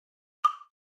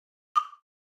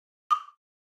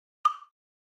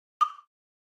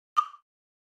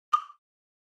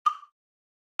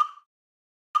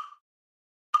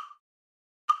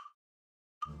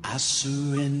I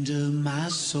surrender my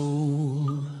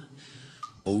soul.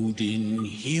 Odin,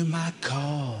 hear my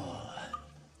call.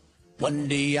 One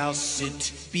day I'll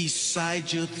sit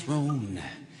beside your throne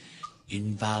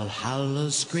in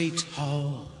Valhalla's great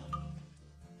hall.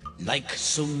 Like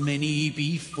so many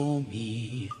before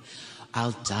me,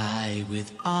 I'll die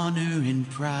with honor and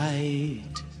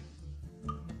pride.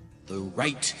 The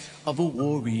right of a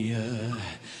warrior,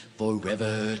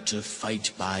 forever to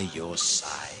fight by your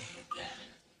side.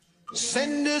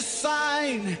 Send a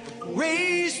sign,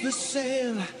 raise the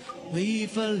sail,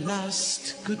 wave a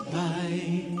last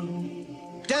goodbye.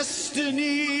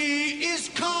 Destiny is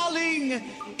calling,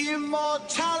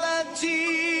 immortality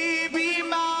be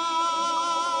mine.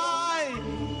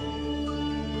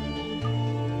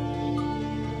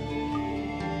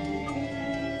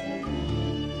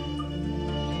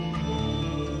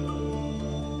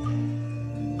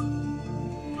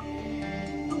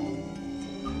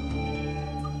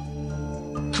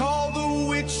 Call the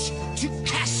witch to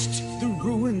cast the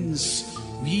ruins,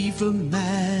 weave a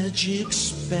magic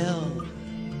spell.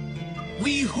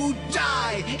 We who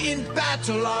die in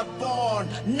battle are born,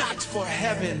 not for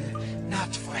heaven,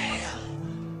 not for hell.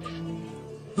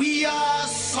 We are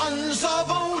sons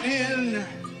of Odin.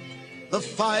 The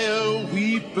fire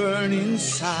we burn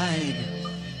inside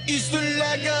is the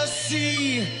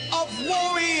legacy of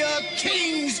warrior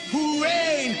kings who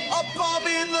reign above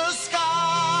in the sky.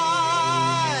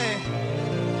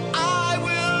 I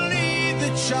will lead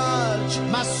the charge,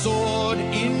 my sword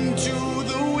into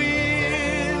the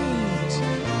wind.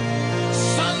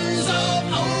 Sons of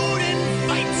Odin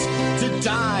fight to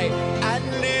die and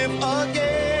live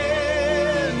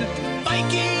again.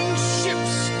 Viking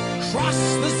ships cross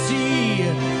the sea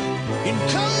in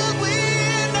cold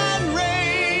wind and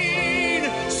rain,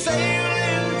 sail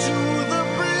into the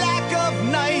black of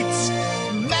night.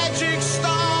 Magic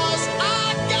stars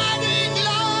are guiding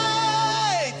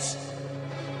light.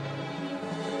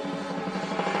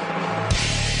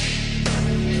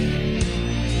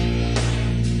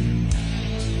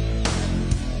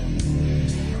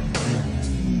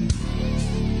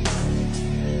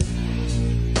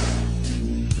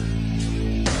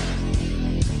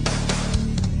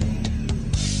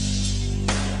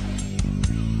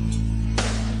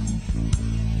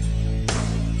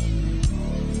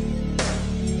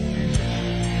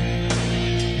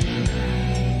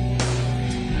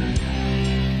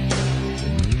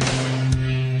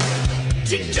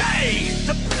 Today,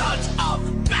 the blood of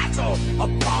battle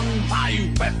upon my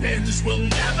weapons will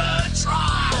never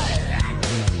try.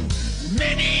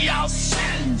 Many I'll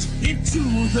send into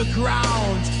the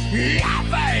ground,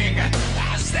 laughing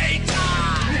as they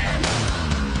die.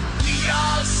 We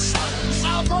are sons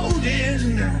of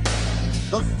Odin.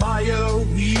 The fire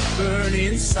we burn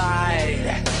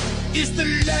inside is the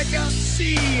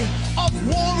legacy of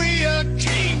warrior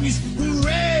kings who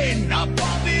reign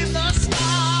above in the sky.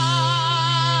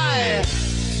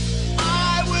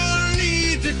 I will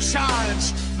lead the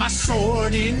charge, my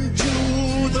sword into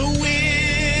the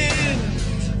wind.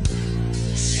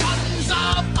 Sons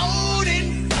of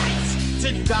Odin fight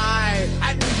to die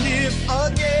and live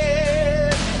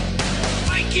again.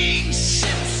 Viking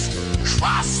ships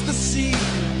cross the sea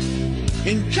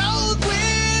in cold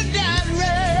wind and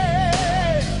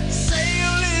rain,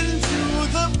 sail into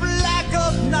the black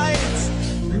of night.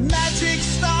 Magic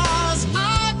stars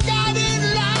are guiding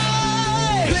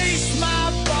light. Place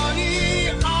my body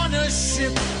on a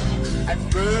ship and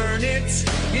burn it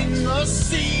in the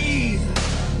sea.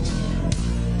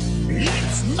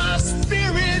 Let my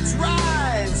spirit rise.